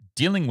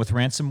Dealing with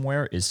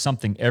ransomware is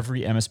something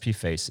every MSP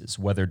faces,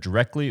 whether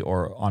directly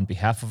or on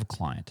behalf of a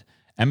client.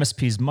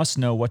 MSPs must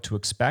know what to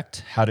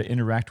expect, how to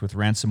interact with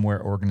ransomware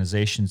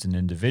organizations and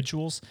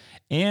individuals,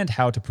 and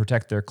how to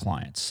protect their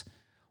clients.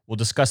 We'll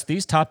discuss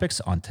these topics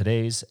on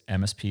today's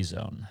MSP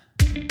Zone.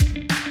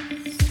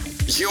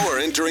 You're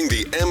entering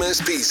the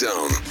MSP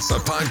Zone,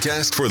 a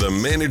podcast for the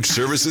managed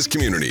services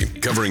community,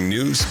 covering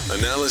news,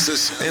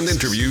 analysis, and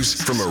interviews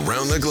from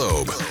around the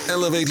globe.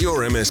 Elevate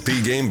your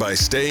MSP game by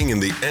staying in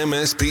the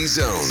MSP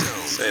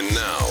Zone. And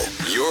now,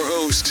 your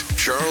host,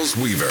 Charles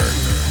Weaver.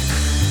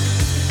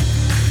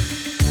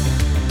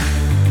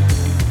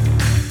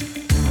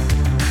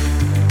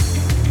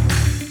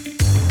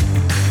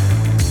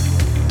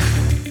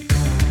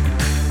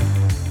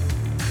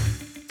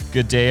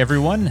 Good day,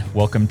 everyone.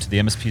 Welcome to the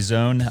MSP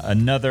Zone.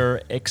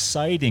 Another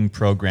exciting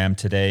program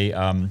today,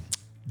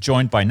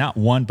 joined by not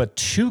one, but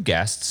two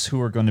guests who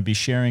are going to be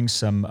sharing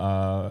some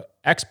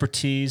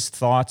expertise,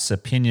 thoughts,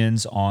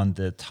 opinions on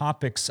the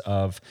topics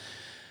of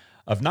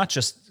not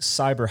just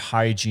cyber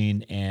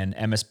hygiene and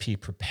MSP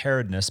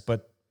preparedness,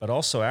 but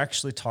also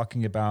actually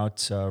talking about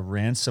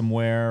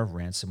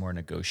ransomware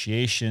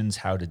negotiations,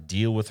 how to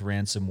deal with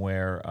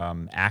ransomware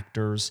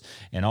actors,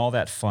 and all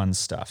that fun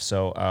stuff.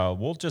 So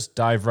we'll just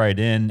dive right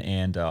in,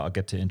 and I'll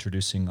get to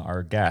introducing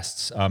our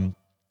guests.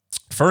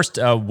 First,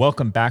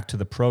 welcome back to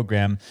the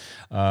program.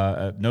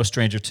 No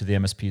stranger to the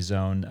MSP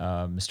Zone,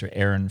 Mr.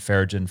 Eran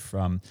Farajun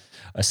from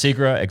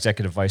Asigra,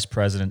 Executive Vice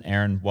President.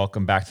 Eran,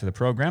 welcome back to the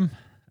program.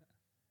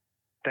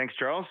 Thanks,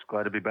 Charles.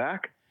 Glad to be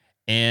back.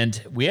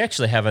 And we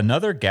actually have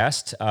another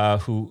guest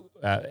who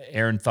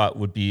Eran thought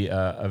would be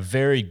a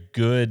very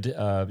good,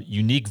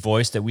 unique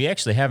voice that we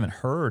actually haven't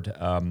heard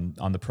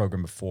on the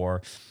program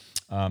before.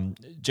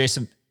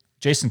 Jason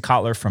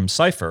Kotler from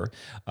Cypfer,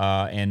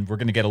 and we're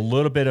going to get a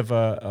little bit of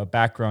a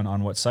background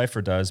on what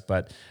Cypfer does.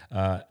 But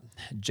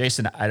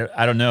Jason,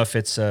 I don't know if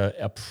it's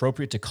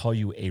appropriate to call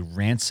you a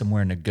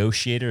ransomware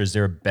negotiator. Is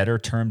there a better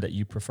term that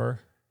you prefer?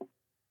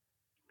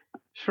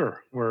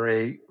 Sure. We're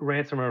a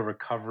ransomware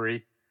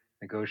recovery,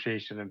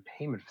 negotiation, and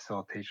payment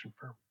facilitation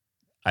firm.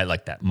 I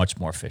like that. Much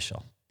more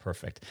official.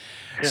 Perfect.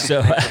 Yeah,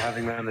 so, thanks for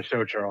having me on the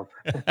show, Charles.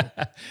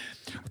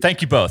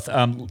 Thank you both.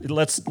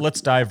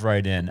 Let's dive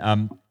right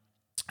in.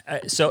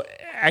 So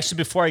actually,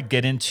 before I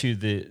get into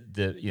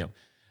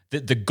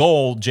the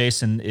goal,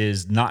 Jason,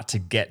 is not to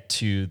get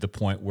to the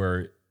point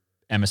where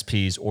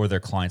MSPs or their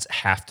clients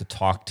have to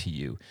talk to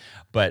you,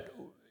 but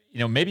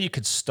maybe you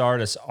could start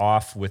us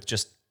off with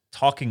just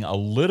talking a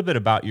little bit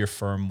about your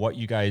firm, what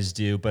you guys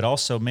do, but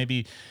also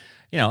maybe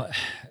a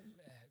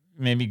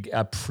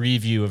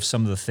preview of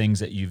some of the things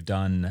that you've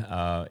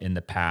done in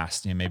the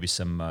past. Maybe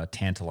some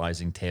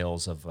tantalizing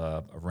tales of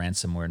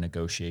ransomware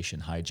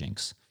negotiation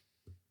hijinks.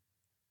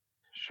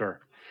 Sure.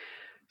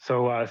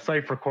 So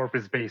Cypher Corp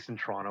is based in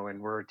Toronto,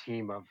 and we're a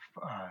team of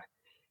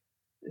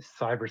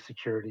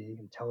cybersecurity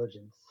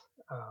intelligence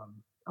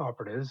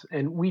operatives,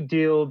 and we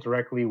deal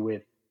directly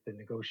with the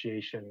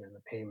negotiation and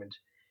the payment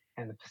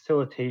and the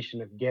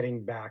facilitation of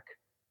getting back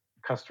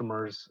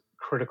customers'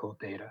 critical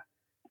data.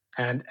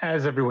 And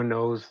as everyone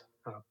knows,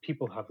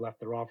 people have left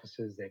their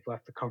offices, they've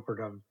left the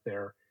comfort of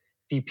their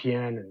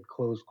VPN and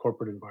closed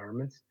corporate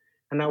environments,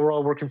 and now we're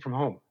all working from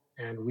home.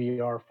 And we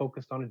are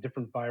focused on a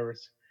different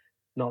virus,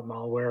 not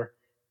malware,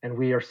 and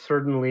we are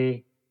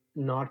certainly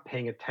not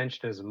paying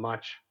attention as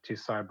much to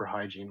cyber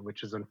hygiene,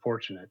 which is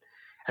unfortunate.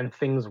 And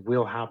things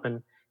will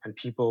happen, and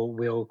people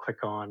will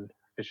click on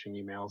phishing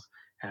emails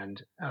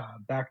and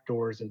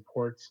backdoors and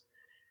ports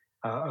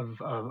of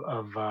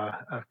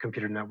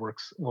computer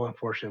networks will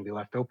unfortunately be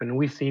left open. And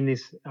we've seen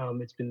these.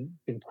 It's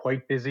been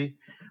quite busy.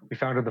 We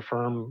founded the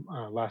firm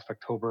last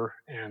October,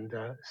 and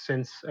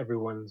since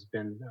everyone's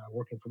been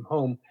working from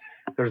home,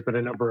 there's been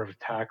a number of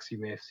attacks.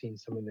 You may have seen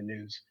some in the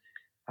news,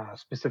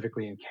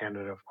 specifically in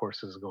Canada. Of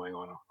course, this is going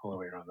on all the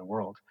way around the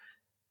world.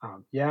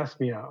 You asked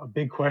me a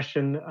big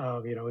question,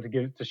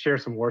 to share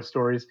some war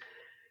stories.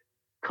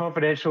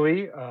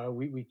 Confidentially,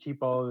 we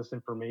keep all of this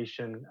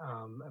information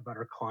about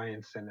our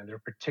clients and their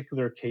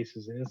particular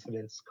cases and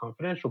incidents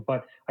confidential,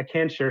 but I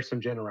can share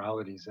some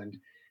generalities and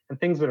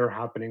things that are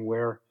happening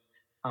where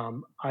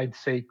I'd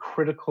say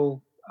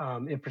critical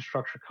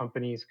infrastructure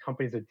companies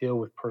that deal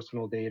with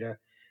personal data,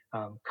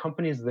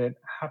 companies that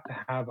have to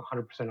have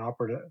 100%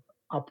 operative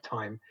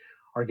uptime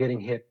are getting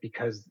hit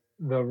because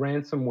the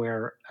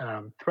ransomware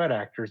threat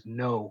actors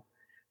know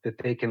that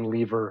they can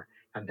lever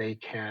and they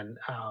can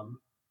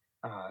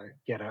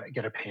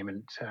get a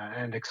payment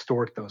and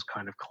extort those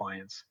kind of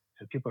clients.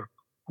 And people are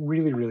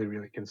really, really,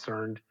 really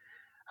concerned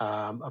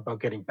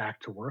about getting back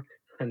to work.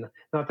 And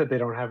not that they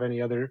don't have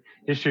any other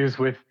issues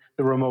with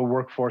the remote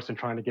workforce and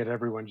trying to get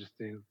everyone just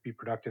to be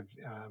productive,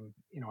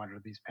 under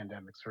these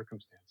pandemic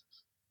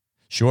circumstances.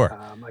 Sure.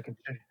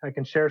 I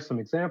can share some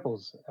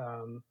examples.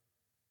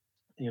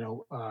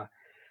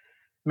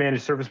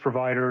 Managed service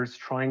providers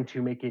trying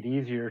to make it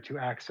easier to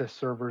access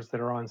servers that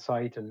are on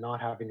site and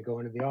not having to go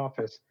into the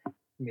office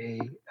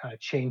may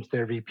change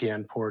their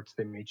VPN ports,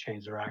 they may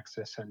change their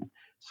access, and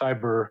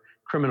cyber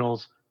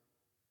criminals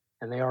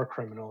and they are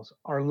criminals,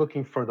 are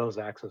looking for those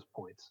access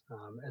points,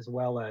 as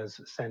well as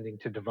sending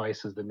to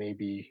devices that may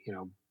be,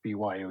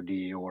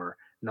 BYOD or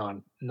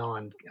non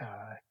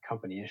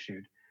company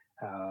issued,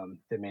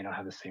 that may not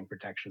have the same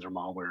protections or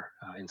malware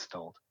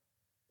installed.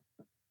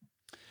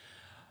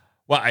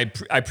 Well, I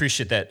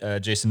appreciate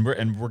that, Jason. We're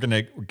going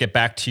to get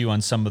back to you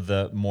on some of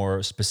the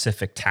more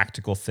specific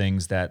tactical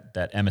things that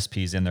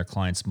MSPs and their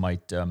clients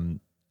might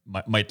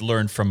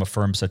learn from a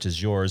firm such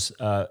as yours.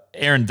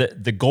 Eran,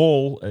 the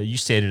goal, you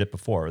stated it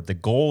before, the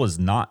goal is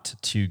not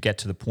to get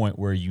to the point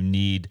where you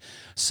need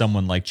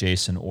someone like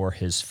Jason or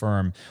his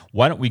firm.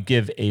 Why don't we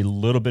give a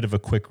little bit of a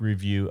quick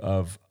review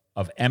of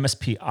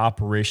MSP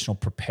operational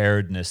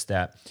preparedness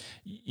that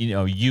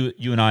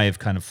you and I have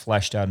kind of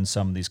fleshed out in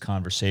some of these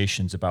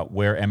conversations about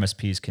where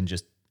MSPs can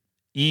just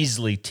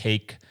easily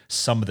take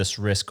some of this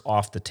risk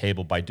off the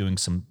table by doing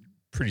some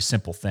pretty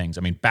simple things.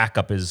 I mean,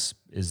 backup is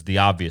the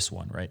obvious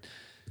one, right?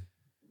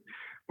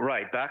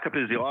 Right. Backup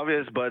is the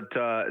obvious, but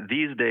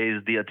these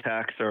days the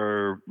attacks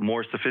are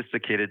more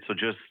sophisticated. So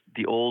just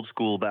the old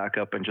school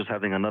backup and just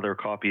having another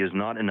copy is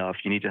not enough.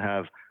 You need to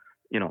have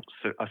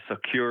a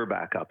secure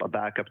backup, a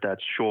backup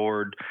that's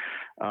shored,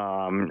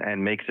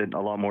 and makes it a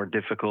lot more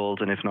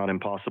difficult and if not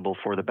impossible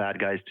for the bad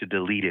guys to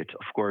delete it.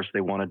 Of course, they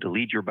want to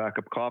delete your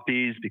backup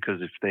copies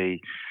because if they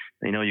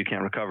know you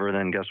can't recover,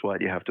 then guess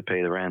what? You have to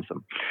pay the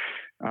ransom.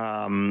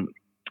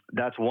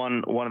 That's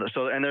one of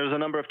the, and there's a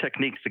number of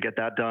techniques to get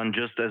that done,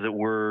 just as it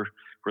were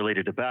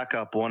related to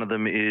backup. One of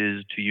them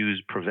is to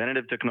use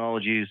preventative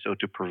technologies, so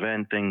to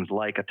prevent things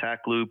like attack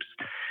loops,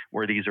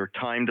 where these are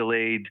time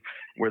delayed,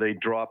 where they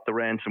drop the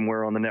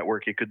ransomware on the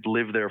network. It could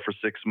live there for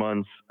 6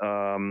 months,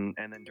 and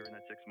then during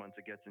that 6 months,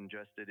 it gets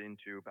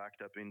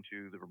backed up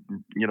into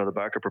the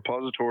backup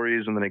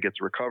repositories, and then it gets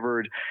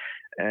recovered,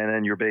 and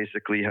then you're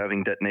basically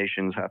having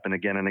detonations happen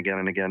again and again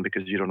and again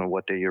because you don't know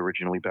what day you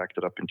originally backed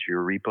it up into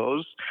your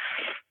repos.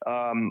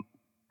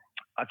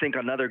 I think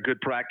another good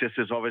practice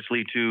is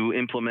obviously to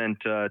implement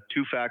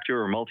two-factor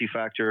or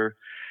multi-factor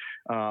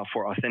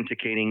for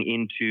authenticating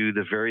into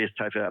the various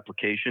types of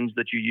applications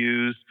that you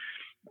use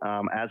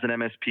as an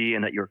MSP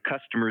and that your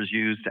customers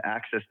use to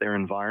access their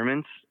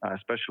environments,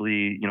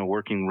 especially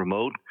working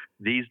remote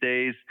these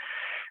days.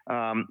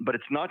 But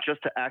it's not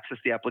just to access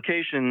the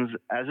applications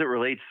as it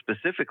relates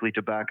specifically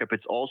to backup.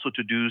 It's also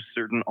to do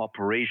certain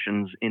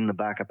operations in the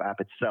backup app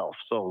itself.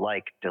 So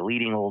like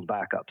deleting old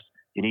backups,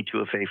 you need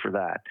 2FA for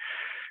that.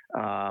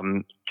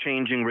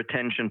 Changing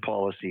retention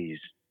policies,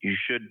 you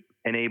should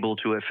enable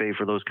 2FA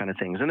for those kind of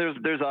things. And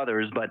there's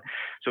others, but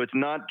so it's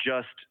not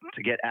just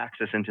to get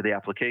access into the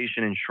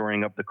application and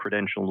shoring up the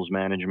credentials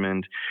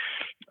management.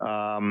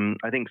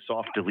 I think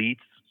soft deletes.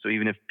 So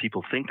even if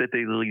people think that they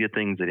deleted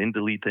things, they didn't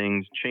delete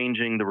things,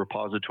 changing the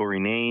repository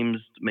names,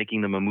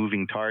 making them a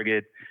moving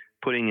target,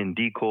 putting in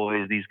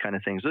decoys, these kind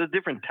of things. So there's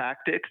different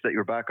tactics that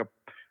your backup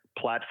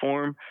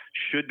platform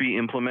should be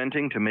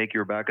implementing to make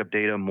your backup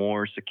data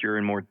more secure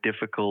and more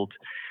difficult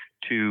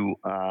to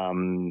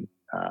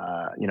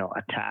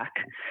attack.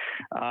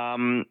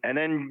 And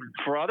then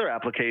for other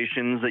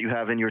applications that you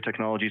have in your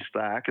technology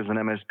stack as an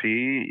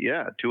MSP,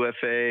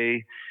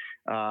 2FA,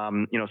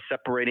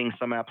 separating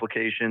some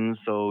applications.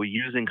 So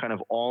using kind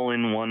of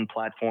all-in-one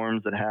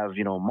platforms that have,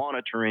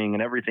 monitoring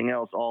and everything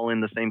else all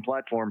in the same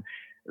platform,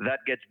 that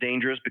gets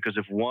dangerous because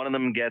if one of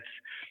them gets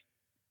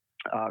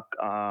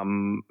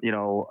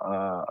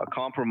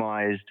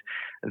compromised,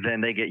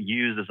 then they get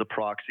used as a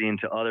proxy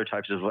into other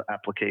types of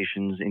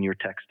applications in your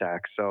tech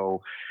stack.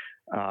 So,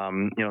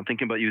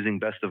 thinking about using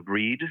best of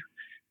breed,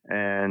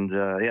 and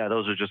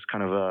those are just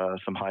kind of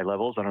some high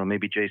levels. I don't know,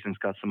 maybe Jason's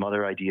got some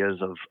other ideas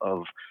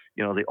of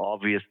the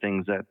obvious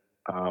things that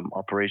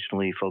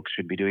operationally folks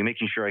should be doing.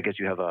 Making sure, I guess,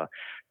 you have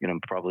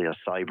probably a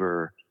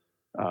cyber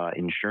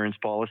insurance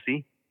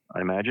policy.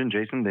 I imagine,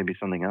 Jason, maybe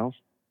something else.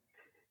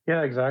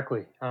 Yeah,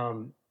 exactly.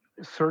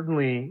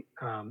 Certainly,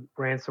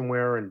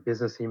 ransomware and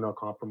business email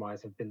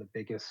compromise have been the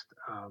biggest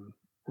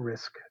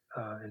risk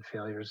and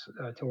failures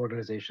to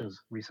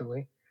organizations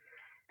recently,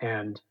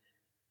 and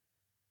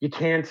you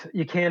can't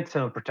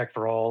protect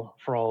for all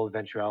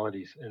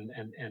eventualities.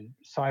 And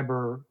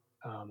cyber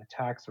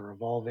attacks are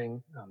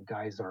evolving.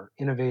 Guys are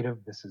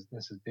innovative. This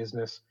is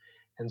business,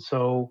 and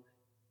so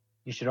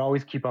you should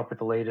always keep up with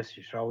the latest.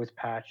 You should always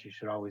patch. You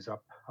should always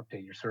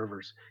update your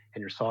servers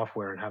and your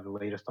software and have the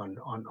latest on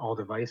all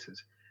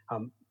devices.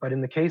 But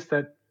in the case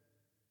that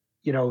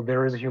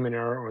there is a human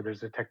error or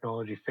there's a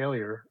technology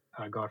failure,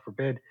 God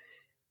forbid,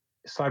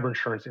 cyber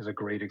insurance is a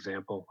great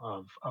example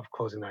of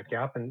closing that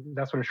gap, and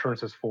that's what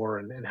insurance is for.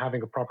 And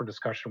having a proper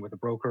discussion with a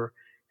broker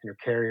and your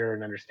carrier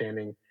and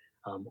understanding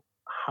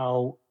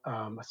how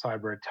a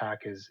cyber attack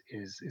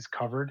is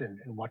covered and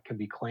what can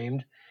be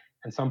claimed.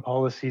 And some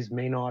policies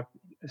may not.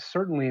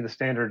 Certainly, the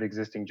standard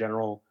existing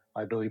general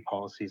liability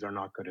policies are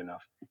not good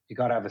enough. You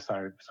got to have a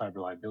cyber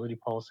liability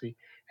policy,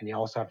 and you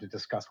also have to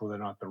discuss whether or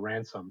not the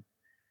ransom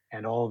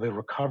and all the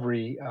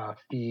recovery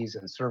fees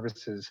and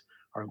services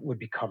would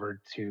be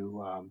covered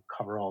to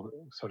cover all,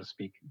 so to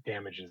speak,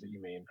 damages that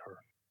you may incur.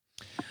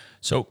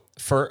 So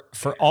for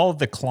all of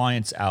the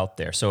clients out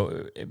there,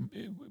 so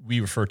we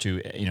refer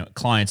to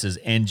clients as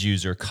end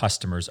user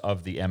customers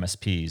of the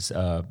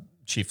MSPs,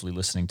 chiefly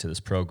listening to this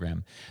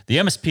program. The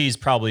MSPs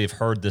probably have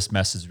heard this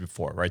message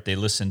before, right? They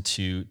listen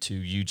to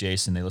you,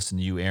 Jason. They listen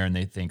to you, Eran.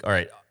 They think, all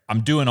right,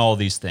 I'm doing all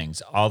these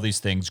things. All these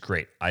things,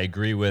 great. I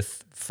agree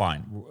with.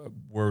 Fine.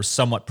 We're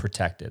somewhat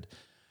protected.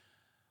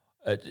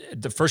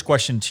 The first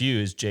question to you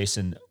is,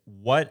 Jason,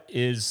 what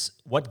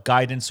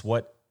guidance,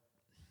 what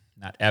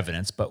not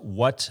evidence, but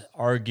what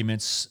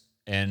arguments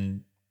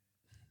and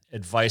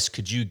advice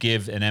could you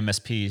give an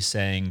MSP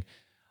saying,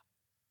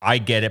 I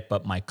get it,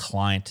 but my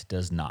client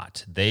does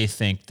not? They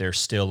think they're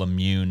still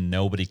immune.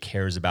 Nobody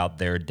cares about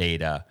their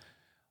data.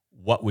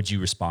 What would you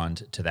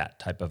respond to that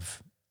type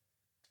of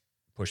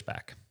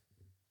pushback?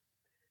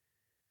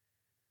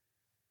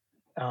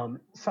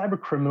 Cyber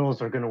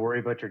criminals are going to worry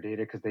about your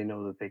data because they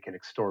know that they can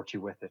extort you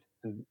with it.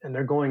 And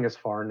they're going as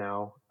far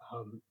now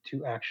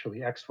to actually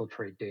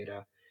exfiltrate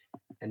data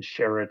and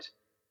share it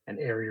and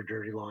air your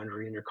dirty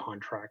laundry and your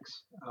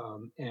contracts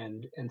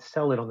and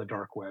sell it on the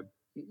dark web.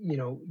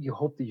 You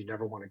hope that you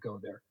never want to go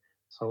there.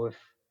 So if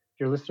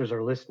your listeners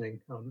are listening,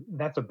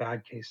 that's a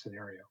bad case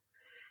scenario.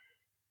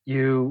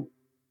 You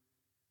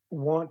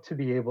want to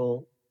be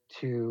able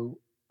to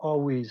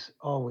always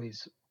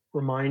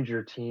remind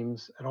your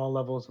teams at all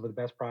levels of the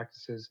best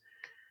practices,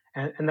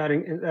 and that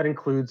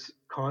includes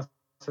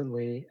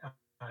constantly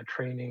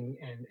training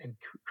and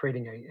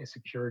creating a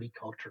security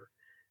culture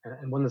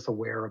and one that's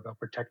aware about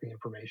protecting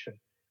information.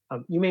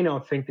 You may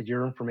not think that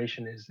your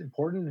information is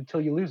important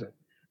until you lose it,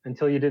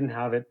 until you didn't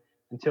have it,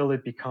 until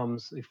it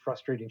becomes a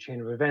frustrating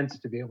chain of events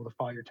to be able to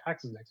file your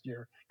taxes next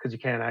year because you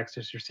can't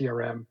access your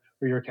CRM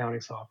or your accounting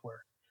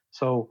software.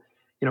 So,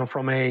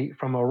 from a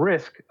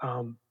risk,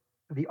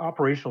 the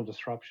operational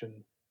disruption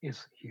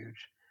is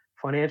huge.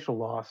 Financial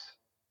loss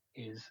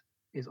is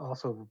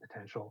also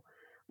potential.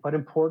 But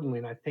importantly,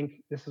 and I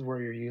think this is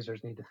where your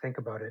users need to think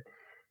about it,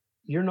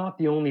 you're not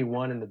the only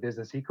one in the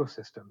business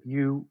ecosystem.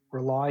 You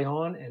rely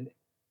on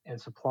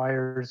and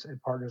suppliers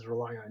and partners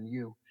rely on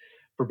you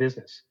for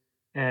business.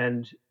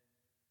 And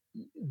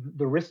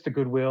the risk to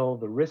goodwill,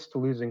 the risk to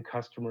losing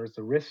customers,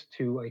 the risk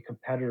to a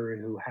competitor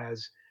who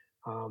has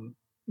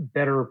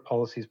better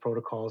policies,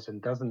 protocols,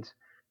 and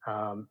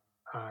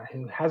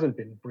who hasn't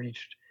been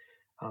breached,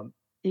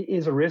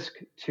 is a risk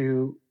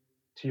to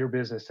your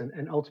business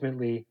and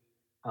ultimately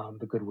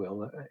the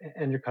goodwill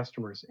and your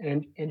customers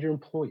and your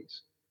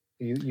employees.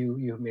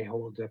 You may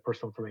hold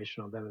personal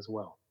information on them as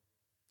well.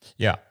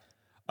 Yeah.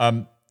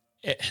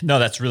 No,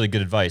 that's really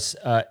good advice.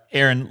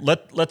 Eran,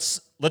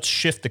 let's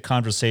shift the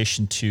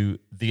conversation to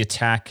the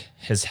attack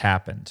has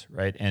happened,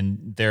 right?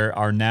 And there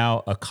are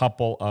now a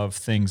couple of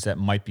things that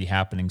might be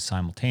happening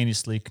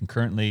simultaneously,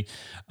 concurrently.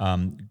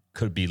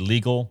 Could be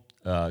legal,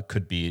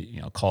 could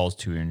be calls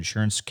to an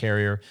insurance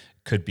carrier,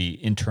 could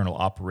be internal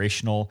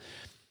operational.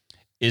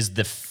 Is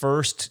the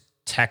first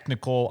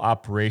technical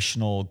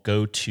operational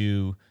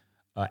go-to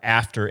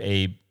after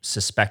a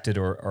suspected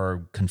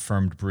or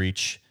confirmed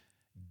breach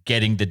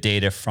getting the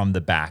data from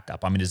the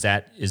backup? I mean, is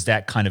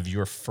that kind of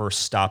your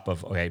first stop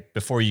of, okay,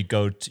 before you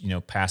go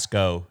to, pass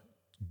go,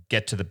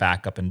 get to the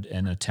backup and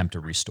attempt to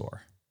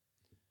restore?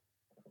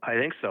 I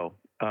think so.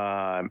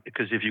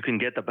 Because if you can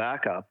get the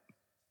backup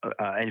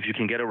and if you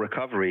can get a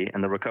recovery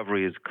and the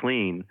recovery is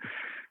clean,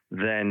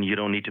 then you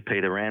don't need to pay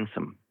the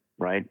ransom,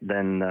 right?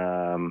 Then,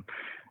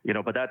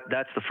 but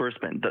that's the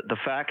first bit. The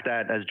fact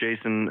that, as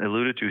Jason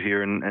alluded to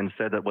here and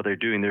said that what they're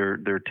doing,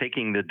 they're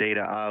taking the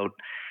data out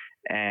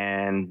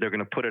and they're going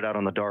to put it out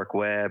on the dark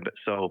web.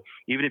 So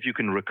even if you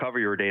can recover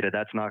your data,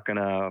 that's not going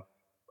to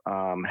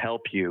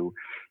help you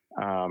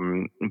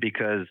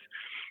because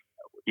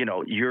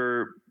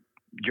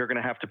you're going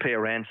to have to pay a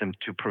ransom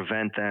to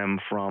prevent them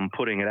from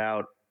putting it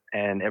out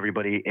and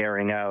everybody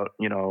airing out,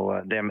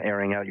 them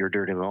airing out your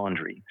dirty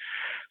laundry.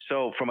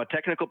 So from a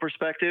technical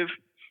perspective,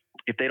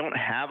 if they don't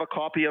have a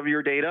copy of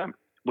your data,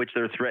 which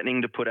they're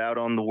threatening to put out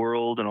on the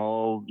world and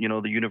all,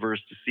 the universe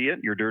to see it,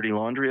 your dirty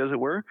laundry, as it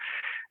were,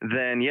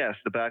 then yes,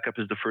 the backup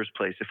is the first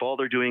place. If all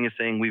they're doing is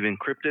saying we've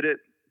encrypted it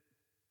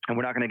and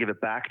we're not going to give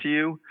it back to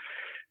you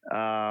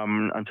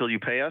until you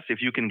pay us, if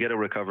you can get a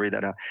recovery,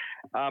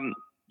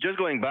 just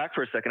going back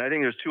for a second, I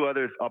think there's two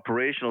other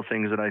operational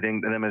things that I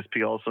think an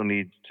MSP also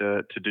needs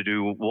to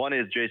do. One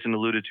is, Jason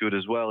alluded to it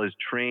as well, is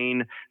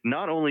train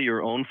not only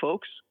your own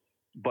folks,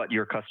 but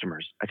your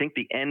customers. I think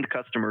the end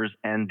customers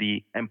and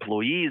the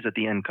employees at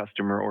the end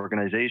customer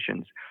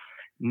organizations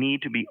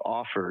need to be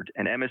offered,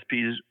 and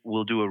MSPs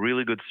will do a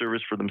really good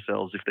service for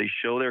themselves if they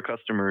show their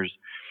customers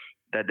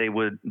that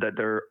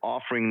they're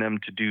offering them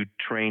to do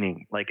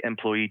training, like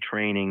employee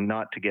training,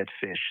 not to get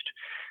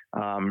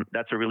phished.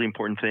 That's a really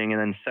important thing. And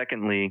then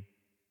secondly,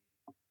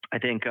 I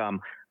think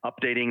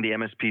updating the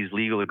MSP's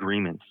legal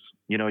agreements,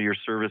 your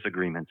service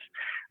agreements.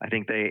 I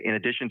think they, in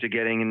addition to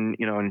getting an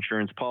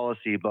insurance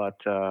policy, but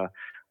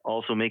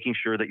also making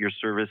sure that your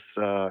service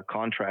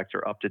contracts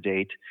are up to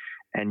date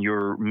and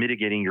you're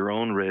mitigating your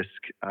own risk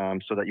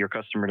so that your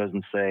customer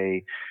doesn't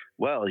say,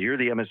 well, you're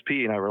the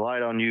MSP and I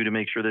relied on you to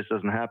make sure this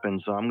doesn't happen,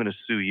 so I'm going to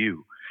sue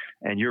you.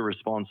 and you're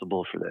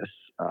responsible for this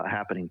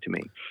happening to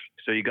me.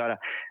 So you gotta,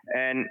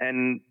 and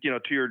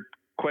to your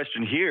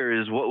question here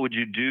is, what would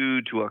you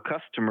do to a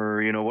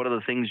customer? What are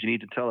the things you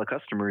need to tell a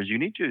customer? Is you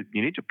need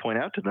to point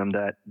out to them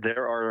that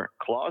there are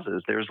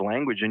clauses, there's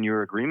language in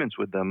your agreements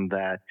with them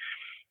that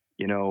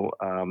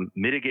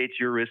mitigates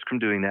your risk from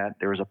doing that.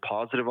 There is a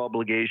positive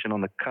obligation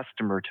on the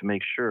customer to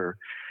make sure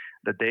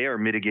that they are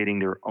mitigating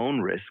their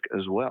own risk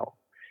as well.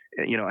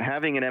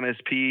 Having an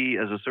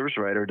MSP as a service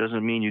provider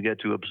doesn't mean you get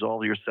to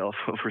absolve yourself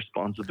of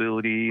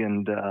responsibility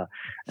and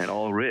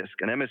all risk.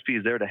 An MSP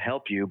is there to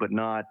help you, but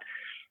not,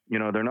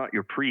 they're not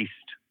your priest,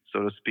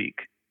 so to speak.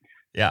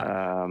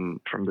 Yeah.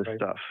 From this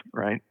stuff,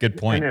 right? Good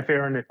point. And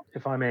Aaron,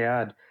 if I may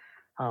add,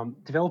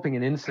 developing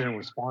an incident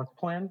response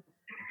plan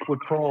would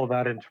put all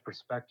that into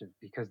perspective,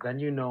 because then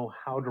you know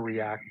how to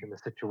react in the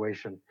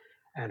situation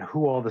and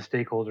who all the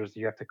stakeholders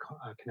you have to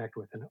connect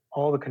with, and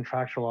all the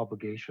contractual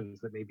obligations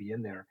that may be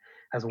in there,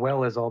 as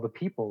well as all the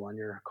people on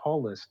your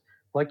call list,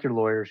 like your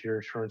lawyers, your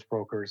insurance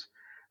brokers,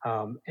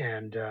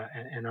 and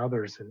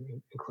others,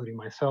 including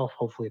myself,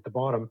 hopefully at the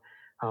bottom,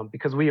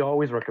 because we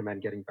always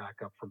recommend getting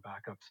backup from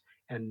backups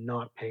and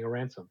not paying a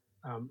ransom.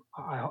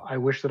 I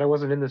wish that I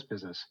wasn't in this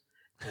business,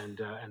 and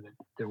that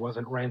there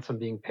wasn't ransom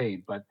being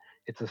paid, but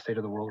it's the state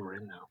of the world we're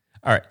in now.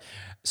 All right.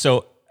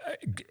 So,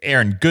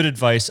 Eran, good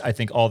advice. I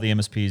think all the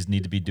MSPs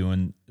need to be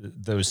doing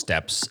those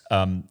steps.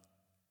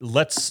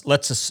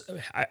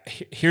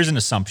 Here's an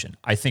assumption.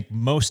 I think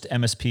most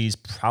MSPs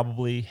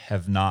probably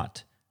have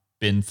not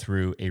been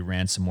through a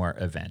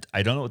ransomware event.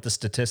 I don't know what the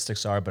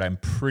statistics are, but I'm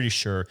pretty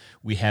sure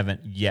we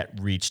haven't yet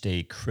reached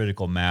a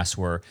critical mass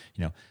where,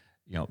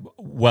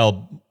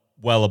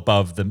 well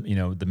above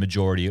the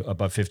majority,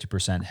 above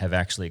 50%, have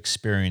actually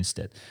experienced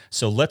it.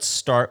 So let's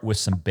start with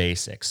some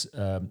basics.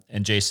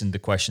 And Jason, the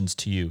question's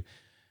to you.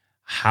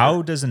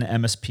 How does an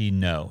MSP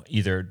know,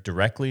 either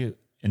directly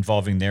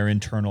involving their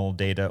internal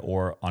data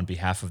or on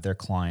behalf of their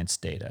clients'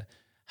 data,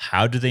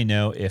 how do they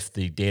know if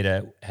the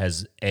data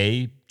has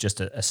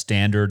just a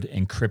standard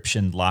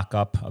encryption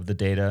lockup of the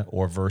data,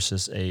 or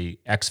versus a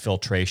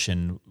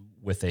exfiltration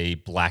with a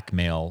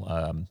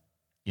blackmail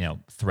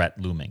threat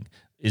looming?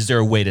 Is there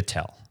a way to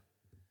tell?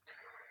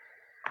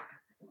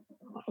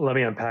 Let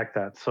me unpack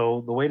that.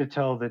 So the way to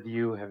tell that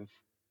you have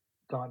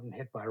gotten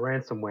hit by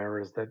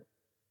ransomware is that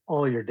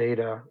all your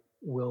data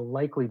will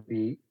likely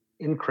be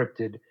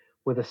encrypted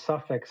with a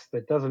suffix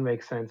that doesn't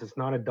make sense. It's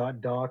not a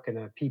 .doc and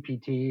a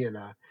PPT and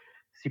a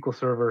SQL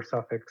Server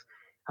suffix.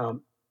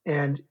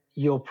 And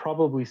you'll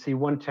probably see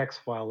one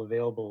text file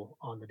available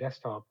on the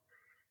desktop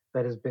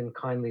that has been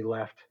kindly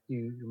left.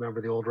 You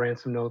remember the old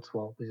ransom notes?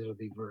 Well, these are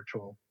the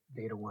virtual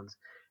data ones.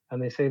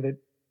 And they say that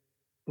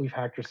we've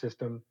hacked your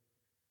system.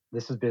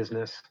 This is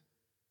business.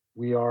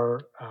 We are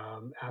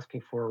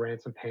asking for a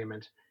ransom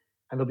payment.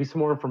 And there'll be some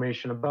more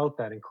information about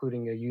that,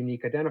 including a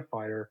unique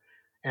identifier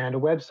and a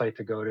website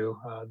to go to.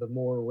 The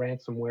more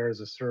ransomware as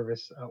a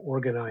service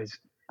organized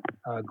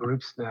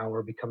groups now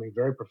are becoming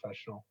very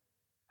professional.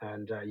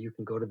 And you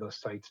can go to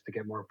those sites to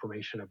get more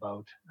information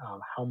about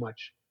how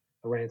much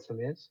the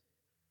ransom is,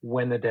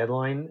 when the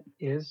deadline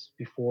is,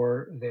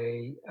 before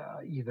they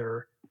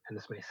either, and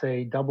this may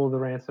say, double the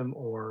ransom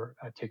or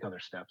take other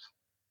steps.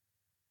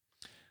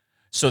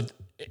 So,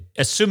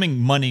 assuming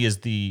money is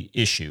the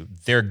issue,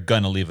 they're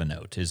going to leave a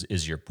note,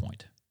 is your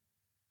point?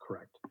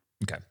 Correct.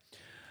 Okay.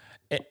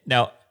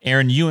 Now,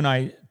 Eran, you and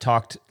I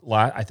talked,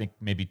 I think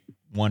maybe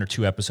 1 or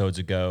 2 episodes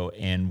ago,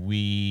 and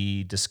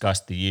we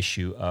discussed the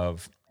issue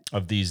of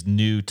these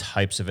new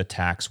types of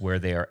attacks where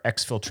they are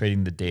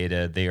exfiltrating the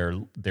data.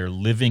 They're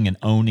living and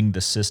owning the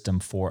system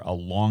for a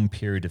long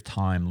period of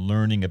time,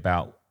 learning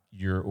about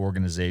your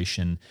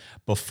organization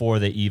before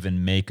they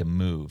even make a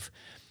move.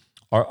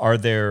 Are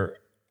there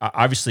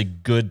obviously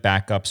good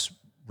backups,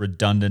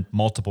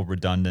 multiple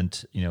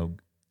redundant,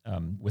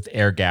 with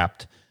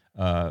air-gapped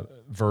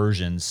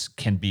versions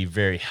can be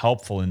very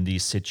helpful in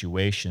these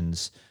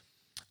situations.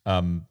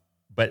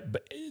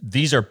 But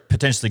these are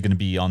potentially going to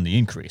be on the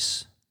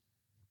increase,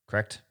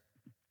 correct?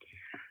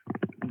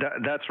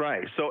 That's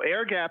right. So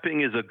air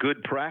gapping is a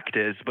good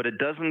practice, but it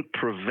doesn't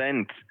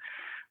prevent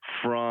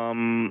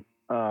from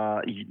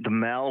the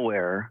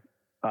malware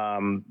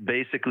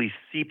basically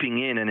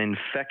seeping in and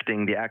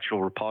infecting the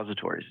actual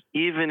repositories,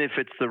 even if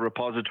it's the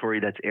repository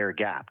that's air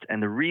gapped.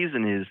 And the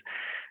reason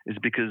is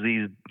because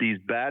these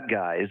bad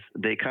guys,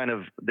 they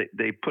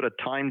put a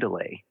time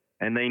delay,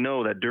 and they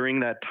know that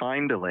during that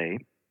time delay,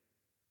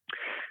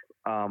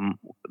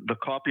 the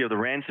copy of the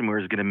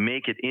ransomware is going to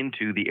make it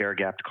into the air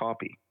gapped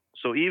copy.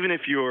 So even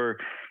if your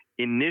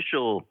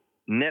initial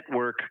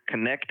network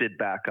connected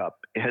backup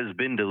has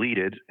been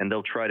deleted, and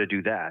they'll try to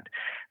do that,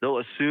 they'll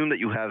assume that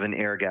you have an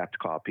air gapped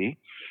copy.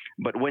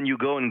 But when you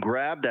go and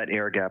grab that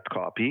air gapped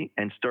copy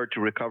and start to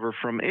recover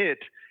from it,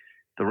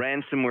 the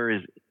ransomware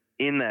is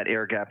in that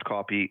air gapped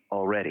copy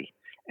already,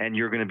 and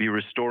you're going to be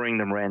restoring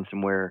the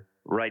ransomware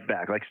right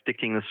back, like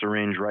sticking the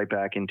syringe right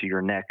back into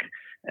your neck,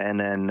 and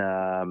then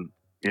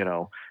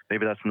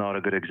maybe that's not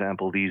a good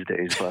example these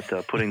days,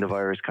 but putting the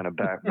virus kind of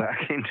back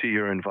into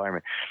your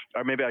environment.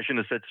 Or maybe I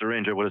shouldn't have said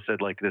syringe. I would have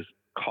said like this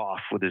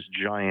cough with this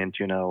giant,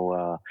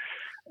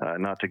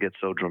 not to get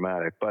so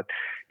dramatic, but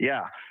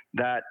yeah,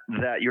 that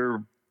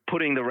you're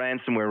putting the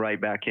ransomware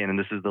right back in, and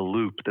this is the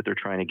loop that they're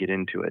trying to get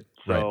into it.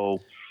 So,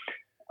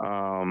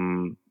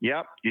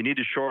 you need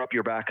to shore up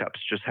your backups.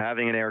 Just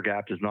having an air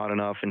gap is not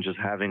enough, and just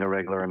having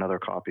another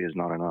copy is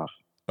not enough.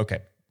 Okay,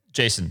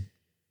 Jason,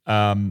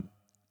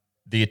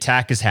 the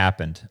attack has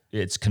happened.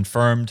 It's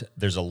confirmed.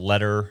 There's a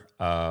letter.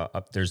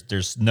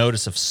 There's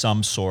notice of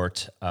some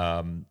sort.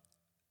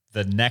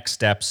 The next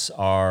steps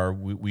are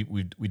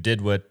we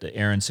did what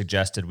Eran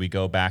suggested. We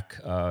go back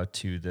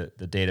to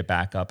the data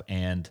backup,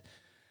 and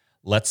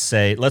let's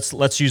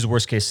use the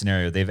worst case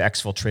scenario. They've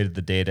exfiltrated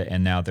the data,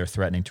 and now they're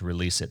threatening to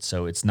release it.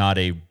 So it's not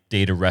a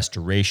data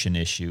restoration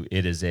issue.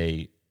 It is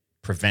a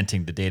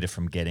preventing the data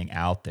from getting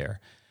out there.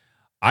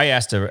 I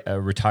asked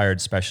a retired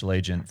special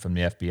agent from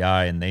the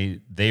FBI,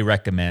 and they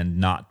recommend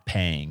not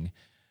paying.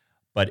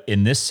 But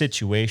in this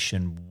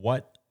situation,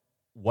 what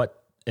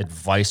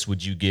advice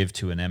would you give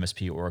to an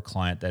MSP or a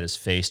client that is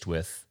faced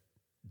with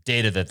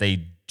data that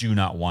they do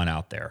not want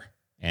out there?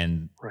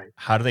 And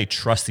how do they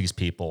trust these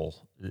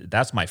people?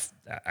 I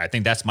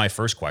think that's my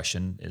first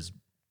question is,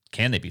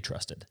 can they be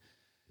trusted?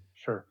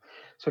 Sure.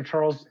 So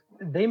Charles,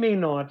 they may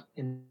not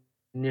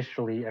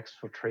initially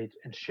exfiltrate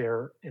and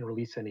share and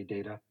release any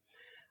data.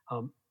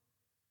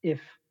 If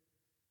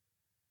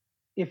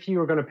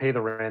you are going to pay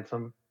the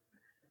ransom,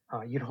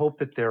 you'd hope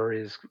that there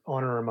is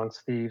honor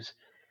amongst thieves,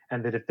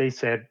 and that if they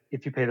said,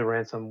 if you pay the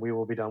ransom, we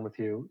will be done with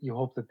you, you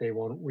hope that they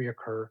won't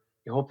reoccur.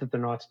 You hope that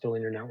they're not still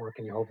in your network,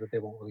 and you hope that they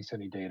won't release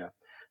any data.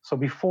 So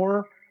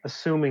before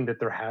assuming that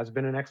there has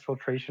been an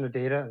exfiltration of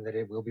data and that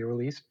it will be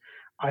released,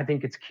 I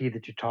think it's key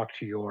that you talk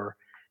to your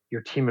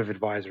team of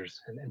advisors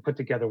and put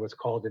together what's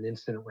called an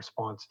incident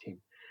response team.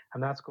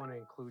 And that's going to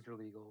include your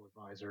legal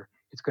advisor.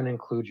 It's going to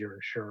include your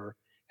insurer,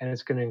 and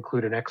it's going to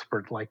include an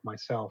expert like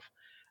myself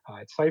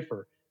at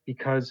Cypher,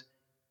 because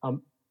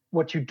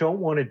what you don't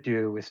want to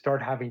do is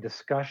start having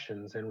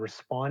discussions and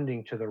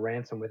responding to the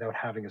ransom without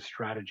having a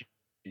strategy.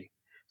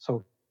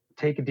 So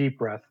take a deep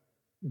breath,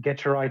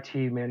 get your IT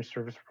managed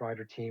service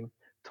provider team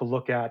to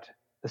look at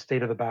the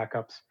state of the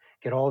backups,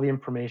 get all the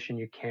information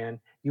you can.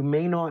 You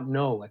may not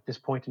know at this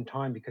point in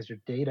time, because your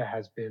data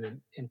has been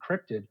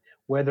encrypted,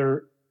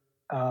 whether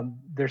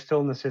they're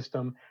still in the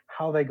system,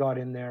 how they got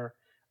in there,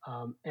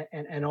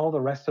 and all the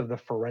rest of the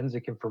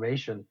forensic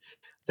information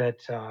that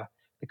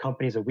the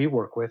companies that we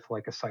work with,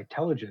 like a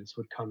Sitelligence,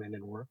 would come in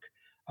and work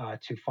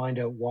to find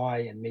out why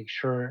and make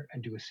sure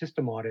and do a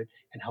system audit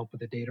and help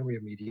with the data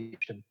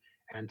remediation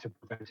and to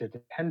prevent it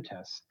pen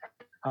tests.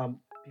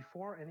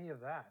 Before any of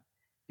that,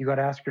 you got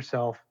to ask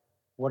yourself,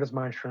 what does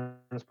my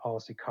insurance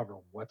policy cover?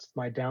 What's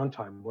my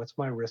downtime? What's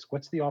my risk?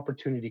 What's the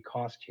opportunity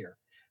cost here?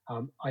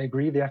 I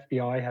agree the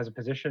FBI has a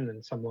position,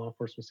 and some law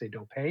enforcement say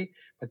don't pay,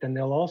 but then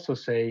they'll also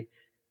say,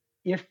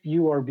 if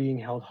you are being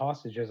held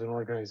hostage as an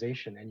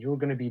organization and you're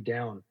going to be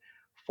down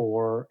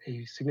for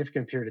a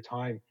significant period of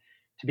time,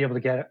 to be able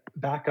to get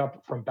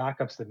backup from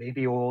backups that may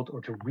be old,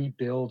 or to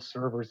rebuild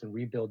servers and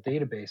rebuild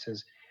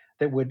databases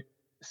that would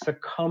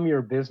succumb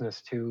your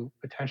business to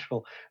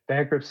potential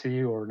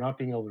bankruptcy or not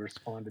being able to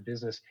respond to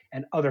business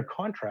and other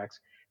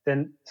contracts,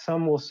 then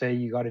some will say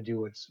you got to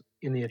do what's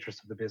in the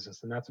interest of the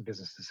business, and that's a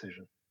business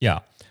decision. Yeah.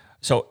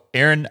 So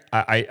Eran,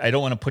 I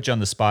don't want to put you on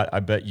the spot. I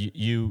bet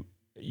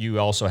you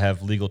also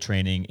have legal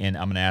training, and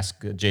I'm going to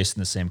ask Jason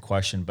the same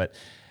question, but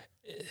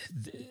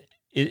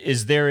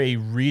is there a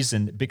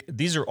reason?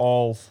 These are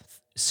all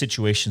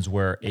situations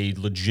where a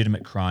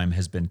legitimate crime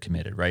has been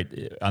committed, right?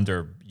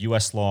 Under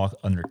U.S. law,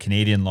 under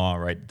Canadian law,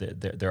 right?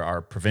 There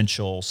are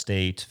provincial,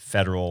 state,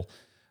 federal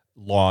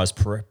laws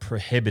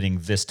prohibiting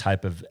this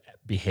type of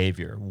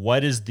behavior.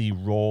 What is the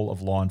role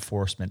of law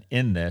enforcement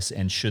in this,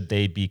 and should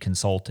they be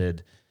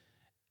consulted?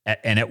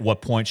 And at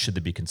what point should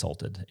they be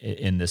consulted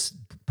in this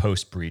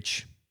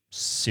post-breach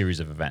series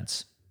of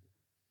events?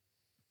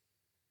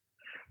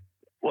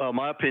 Well,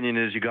 my opinion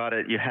is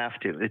you have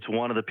to. It's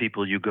one of the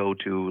people you go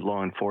to,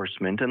 law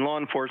enforcement. And law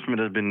enforcement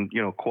has been,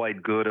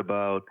 quite good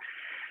about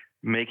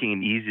making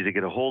it easy to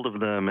get a hold of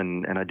them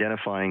and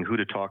identifying who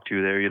to talk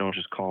to there. You don't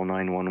just call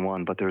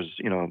 911, but there's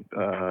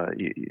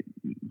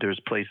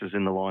places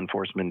in the law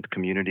enforcement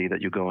community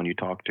that you go and you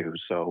talk to.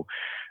 So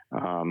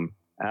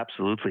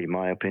absolutely,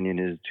 my opinion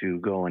is to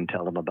go and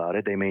tell them about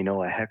it. They may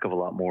know a heck of a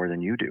lot more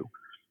than you do.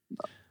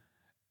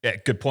 Yeah,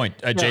 good point.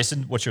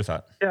 Jason, what's your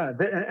thought? Yeah,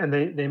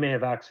 they may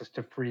have access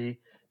to free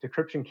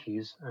decryption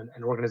keys,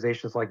 and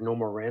organizations like No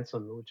More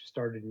Ransom, which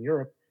started in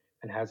Europe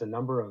and has a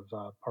number of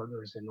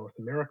partners in North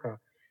America,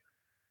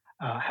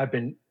 have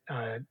been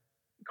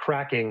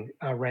cracking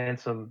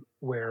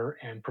ransomware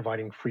and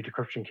providing free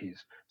decryption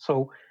keys.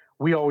 So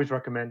we always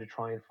recommend to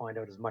try and find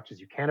out as much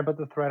as you can about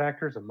the threat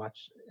actors, as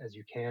much as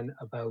you can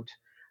about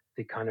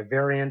the kind of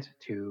variant,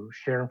 to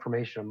share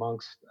information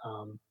amongst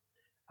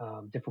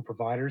different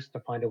providers to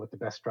find out what the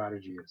best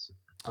strategy is.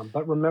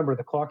 But remember,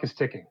 the clock is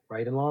ticking,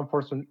 right? In law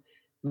enforcement,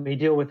 may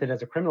deal with it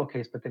as a criminal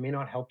case, but they may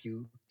not help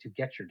you to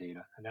get your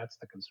data, and that's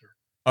the concern.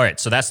 All right,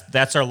 so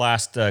that's our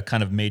last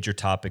kind of major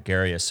topic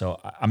area. So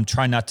I'm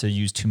trying not to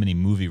use too many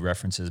movie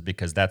references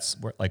because that's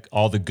where like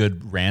all the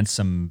good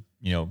ransom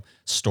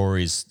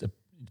stories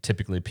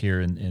typically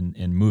appear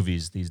in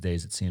movies these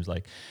days. It seems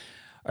like.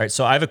 All right,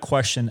 so I have a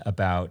question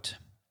about.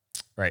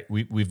 Right,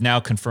 we've now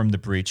confirmed the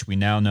breach. We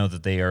now know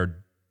that they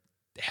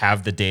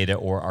have the data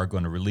or are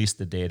going to release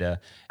the data,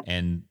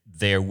 and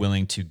they are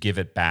willing to give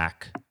it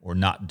back or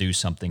not do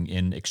something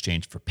in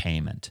exchange for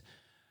payment.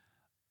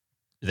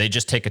 Do they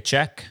just take a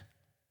check?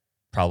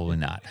 Probably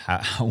not.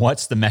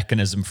 What's the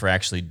mechanism for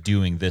actually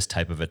doing this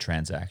type of a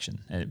transaction?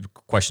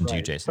 Question to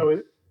you,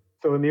 Jason.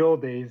 So in the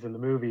old days, in the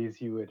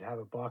movies, you would have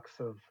a box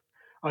of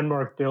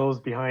unmarked bills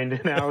behind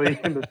an alley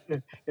in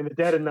the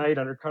dead of night,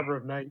 under cover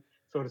of night,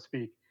 so to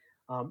speak.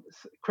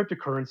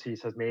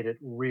 Cryptocurrencies has made it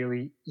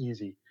really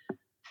easy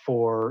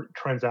for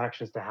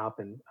transactions to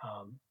happen.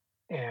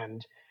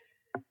 And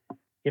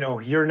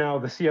you're now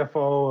the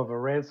CFO of a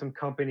ransom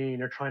company, and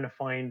you're trying to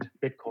find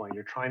Bitcoin.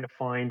 You're trying to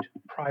find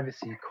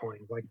privacy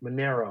coins like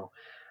Monero,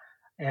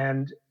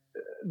 and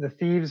the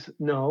thieves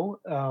know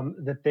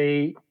that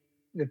they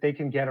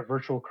can get a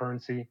virtual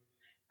currency,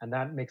 and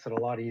that makes it a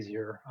lot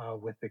easier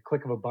with the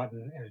click of a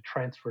button and a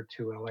transfer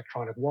to an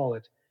electronic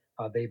wallet.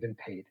 They've been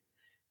paid,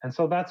 and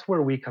so that's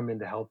where we come in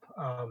to help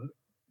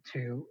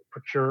to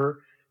procure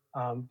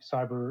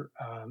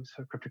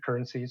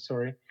cryptocurrencies.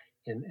 Sorry.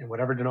 In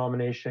whatever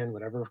denomination,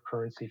 whatever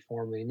currency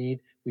form they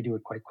need, we do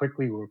it quite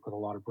quickly. We work with a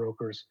lot of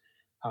brokers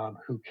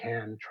who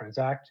can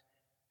transact,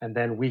 and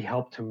then we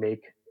help to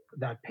make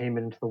that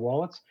payment into the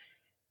wallets.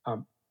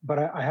 But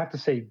I have to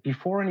say,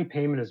 before any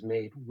payment is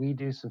made, we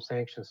do some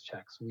sanctions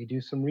checks. We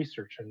do some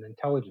research and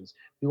intelligence.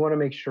 We want to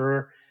make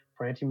sure,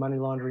 for anti-money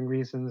laundering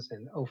reasons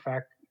and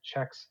OFAC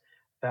checks,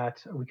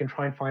 that we can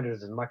try and find it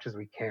as much as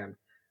we can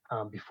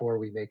before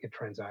we make a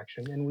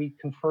transaction. And we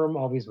confirm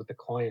always with the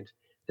client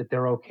that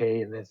they're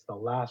okay, and it's the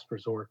last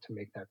resort to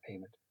make that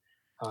payment.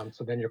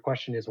 So then your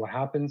question is, what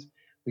happens?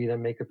 We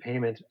then make a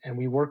payment, and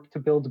we work to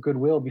build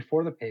goodwill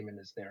before the payment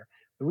is there.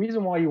 The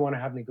reason why you want to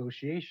have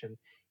negotiation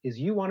is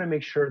you want to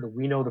make sure that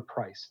we know the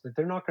price, that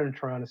they're not going to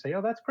turn around and say,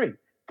 oh, that's great.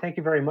 Thank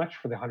you very much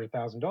for the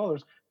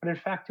 $100,000. But in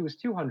fact, it was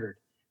 200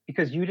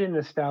 because you didn't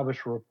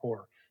establish a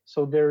rapport.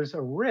 So there's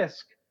a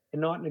risk in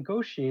not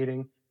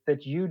negotiating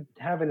that you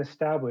haven't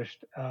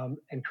established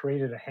and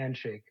created a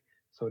handshake,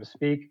 so to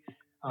speak,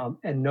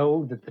 and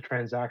know that the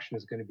transaction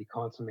is going to be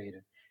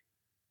consummated.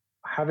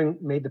 Having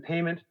made the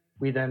payment,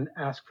 we then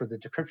ask for the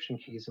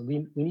decryption keys, and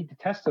we need to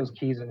test those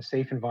keys in a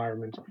safe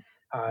environment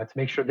to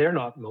make sure they're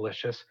not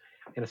malicious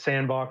in a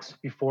sandbox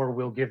before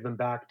we'll give them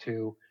back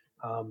to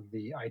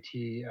the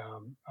IT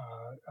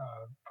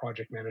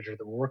project manager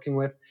that we're working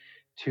with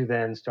to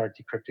then start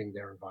decrypting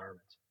their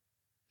environment.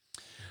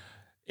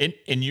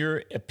 In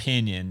your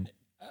opinion,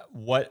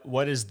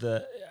 what is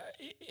the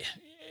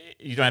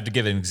you don't have to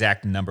give an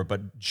exact number,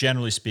 but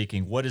generally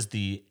speaking, what is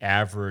the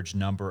average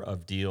number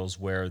of deals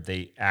where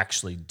they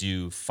actually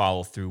do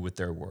follow through with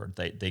their word?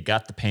 They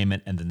got the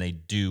payment and then they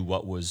do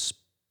what was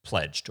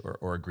pledged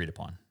or agreed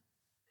upon?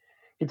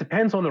 It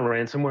depends on the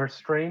ransomware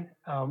strain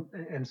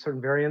and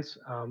certain variants.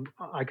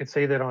 I could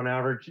say that on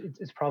average,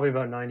 it's probably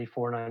about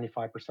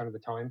 94-95% of the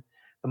time.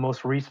 The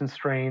most recent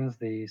strains,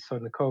 the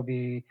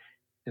Sodnakovi,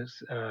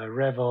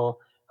 Revel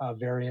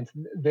variants,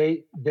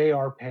 they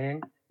are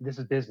paying. This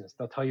is business.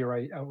 They'll tell you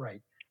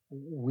outright,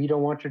 we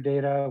don't want your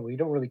data. We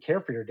don't really care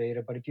for your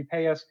data, but if you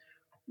pay us,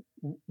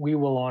 we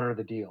will honor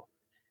the deal.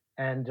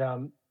 And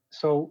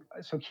so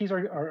keys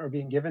are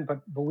being given,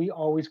 but we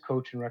always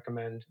coach and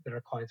recommend that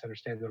our clients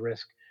understand the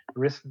risk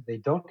that they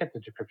don't get the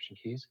decryption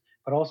keys,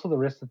 but also the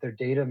risk that their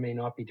data may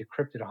not be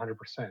decrypted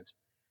 100%.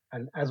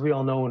 And as we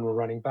all know, when we're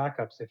running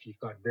backups, if you've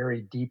got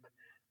very deep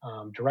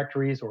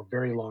directories or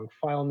very long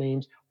file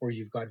names, or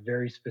you've got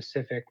very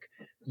specific,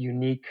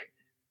 unique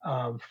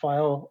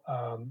file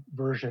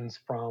versions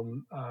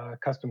from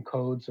custom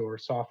codes or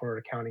software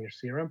accounting or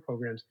CRM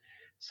programs,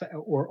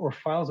 or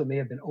files that may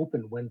have been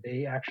opened when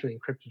they actually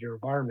encrypted your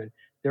environment,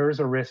 there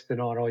is a risk that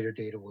not all your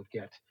data will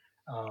get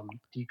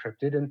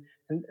decrypted.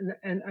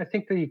 And I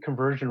think the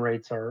conversion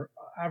rates are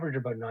average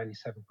about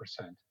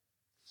 97%.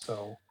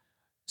 So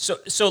yeah.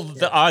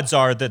 The odds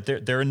are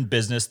that they're in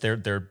business.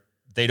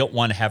 They don't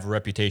want to have a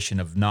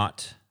reputation of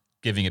not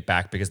giving it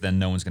back because then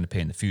no one's going to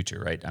pay in the future,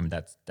 right? I mean,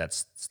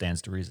 that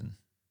stands to reason.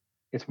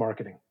 It's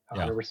marketing,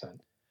 100%.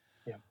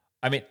 Yeah.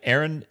 I mean,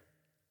 Eran,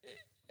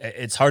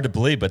 it's hard to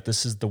believe, but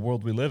this is the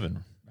world we live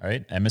in,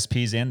 right?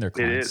 MSPs and their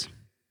clients.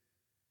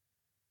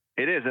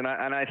 It is, and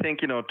I think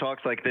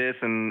talks like this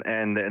and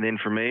the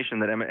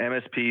information that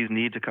MSPs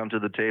need to come to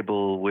the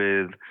table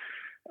with,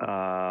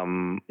 a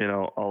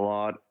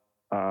lot,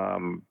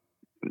 of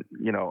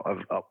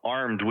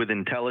armed with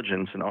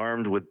intelligence and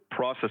armed with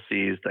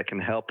processes that can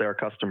help their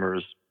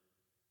customers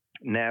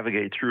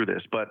navigate through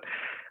this. But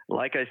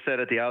like I said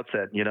at the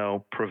outset,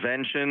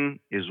 prevention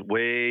is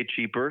way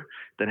cheaper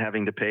than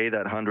having to pay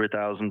that $100,000.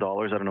 I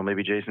don't know,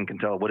 maybe Jason can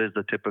tell. What is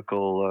the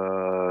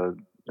typical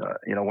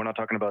we're not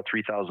talking about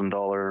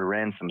 $3,000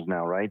 ransoms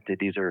now, right?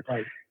 These are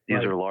Right.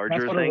 these are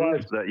larger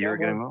things that you're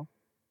getting involved.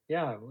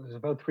 Yeah, it was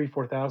about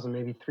 4,000,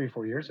 maybe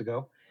 3-4 years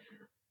ago.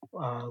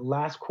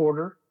 Last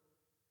quarter,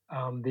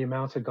 the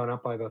amounts had gone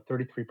up by about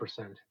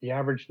 33%. The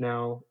average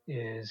now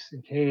is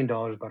in Canadian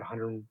dollars about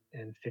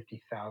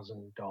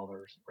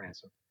 $150,000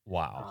 ransom.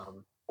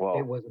 Wow.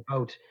 It was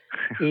about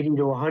 80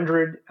 to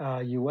 100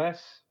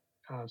 US,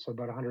 so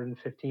about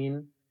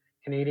 115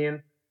 Canadian,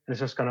 and it's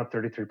just gone up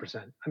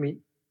 33%. I mean,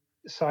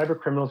 cyber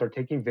criminals are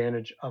taking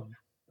advantage of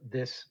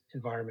this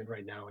environment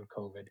right now in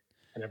COVID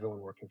and everyone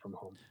working from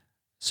home.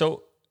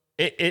 So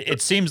it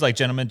seems like,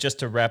 gentlemen, just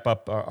to wrap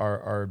up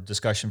our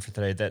discussion for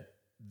today, that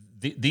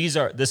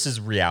this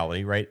is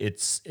reality, right?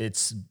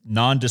 It's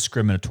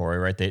non-discriminatory,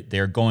 right? They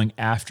are going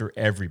after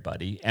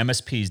everybody.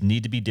 MSPs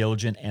need to be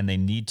diligent, and they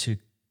need to,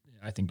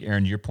 I think,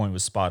 Eran, your point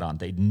was spot on.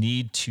 They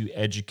need to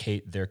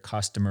educate their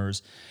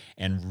customers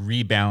and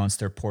rebalance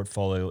their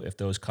portfolio if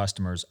those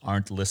customers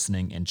aren't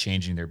listening and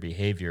changing their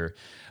behavior.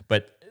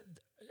 But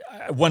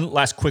one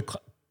last quick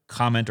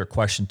comment or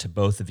question to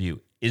both of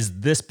you. Is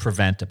this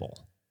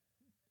preventable?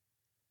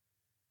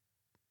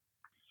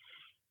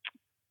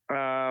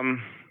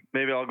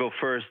 Maybe I'll go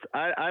first.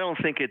 I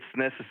don't think it's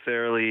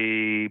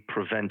necessarily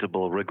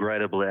preventable.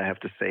 Regrettably, I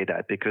have to say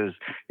that, because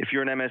if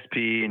you're an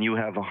MSP and you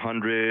have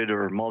 100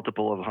 or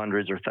multiple of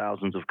hundreds or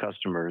thousands of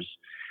customers,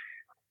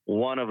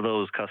 one of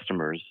those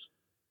customers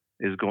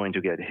is going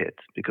to get hit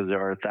because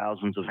there are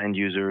thousands of end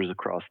users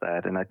across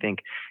that. And I think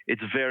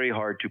it's very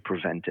hard to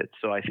prevent it.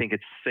 So I think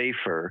it's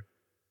safer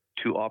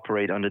to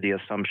operate under the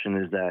assumption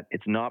is that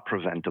it's not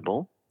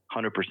preventable,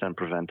 100%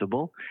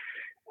 preventable.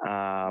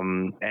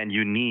 And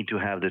you need to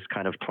have this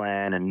kind of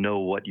plan and know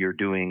what you're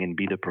doing and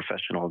be the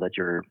professional that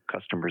your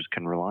customers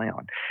can rely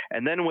on.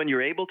 And then when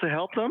you're able to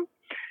help them,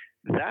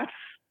 that's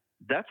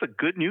a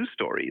good news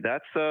story.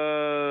 That's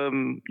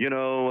something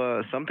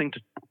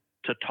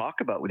to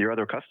talk about with your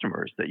other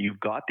customers, that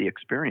you've got the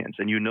experience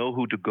and you know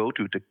who to go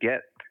to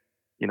get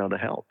the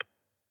help.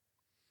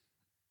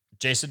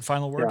 Jason,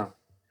 final word?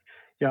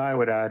 Yeah, I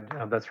would add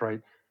that's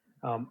right.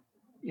 No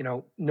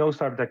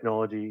cyber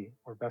technology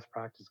or best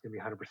practice can be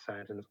 100%,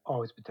 and there's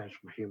always potential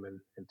for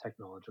human and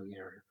technology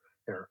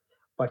error.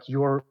 But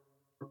your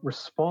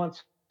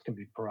response can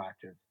be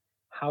proactive.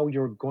 How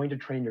you're going to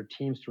train your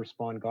teams to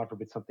respond, God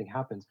forbid something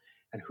happens,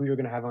 and who you're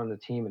going to have on the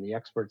team and the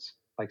experts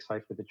like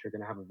Cypher that you're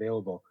going to have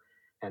available,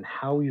 and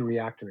how you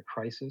react in a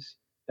crisis,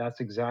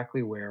 that's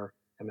exactly where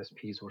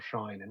MSPs will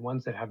shine. And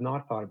ones that have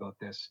not thought about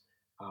this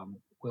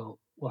will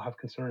have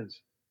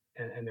concerns,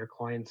 and their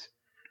clients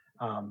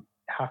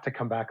have to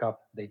come back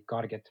up. They've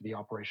got to get to be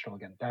operational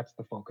again. That's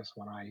the focus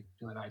when I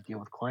deal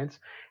with clients.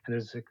 And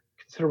there's a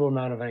considerable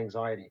amount of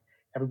anxiety.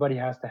 Everybody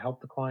has to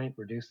help the client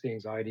reduce the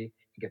anxiety and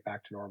get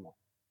back to normal.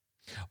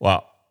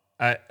 Well,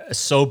 a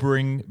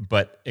sobering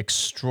but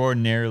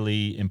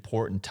extraordinarily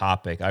important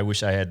topic. I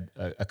wish I had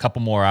a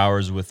couple more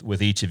hours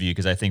with each of you,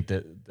 because I think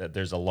that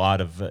there's a lot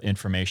of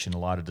information, a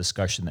lot of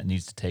discussion that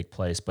needs to take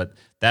place. But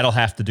that'll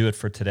have to do it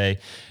for today.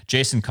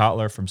 Jason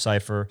Kotler from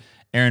Cypher,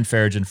 Eran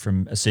Farajun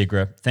from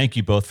Asigra, thank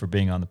you both for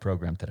being on the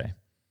program today.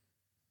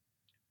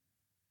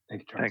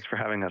 Thank you, Charles. Thanks for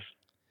having us.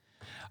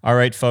 All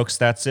right, folks,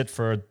 that's it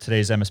for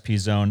today's MSP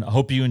Zone. I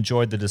hope you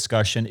enjoyed the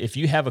discussion. If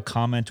you have a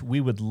comment,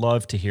 we would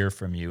love to hear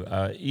from you.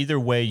 Either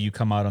way you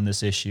come out on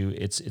this issue,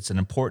 it's an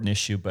important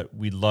issue, but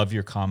we love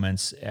your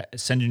comments.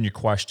 Send in your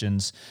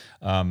questions.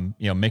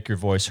 Make your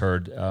voice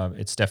heard.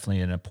 It's definitely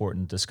an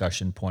important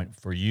discussion point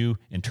for you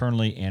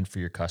internally and for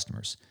your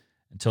customers.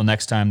 Until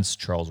next time, this is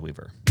Charles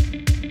Weaver.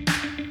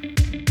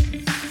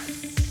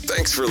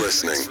 Thanks for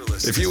listening.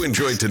 If you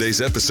enjoyed today's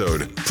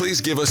episode,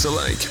 please give us a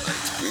like.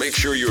 Make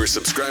sure you are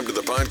subscribed to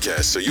the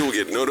podcast so you will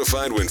get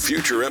notified when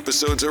future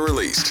episodes are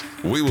released.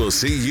 We will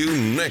see you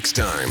next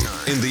time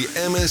in the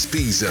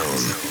MSP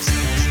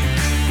Zone.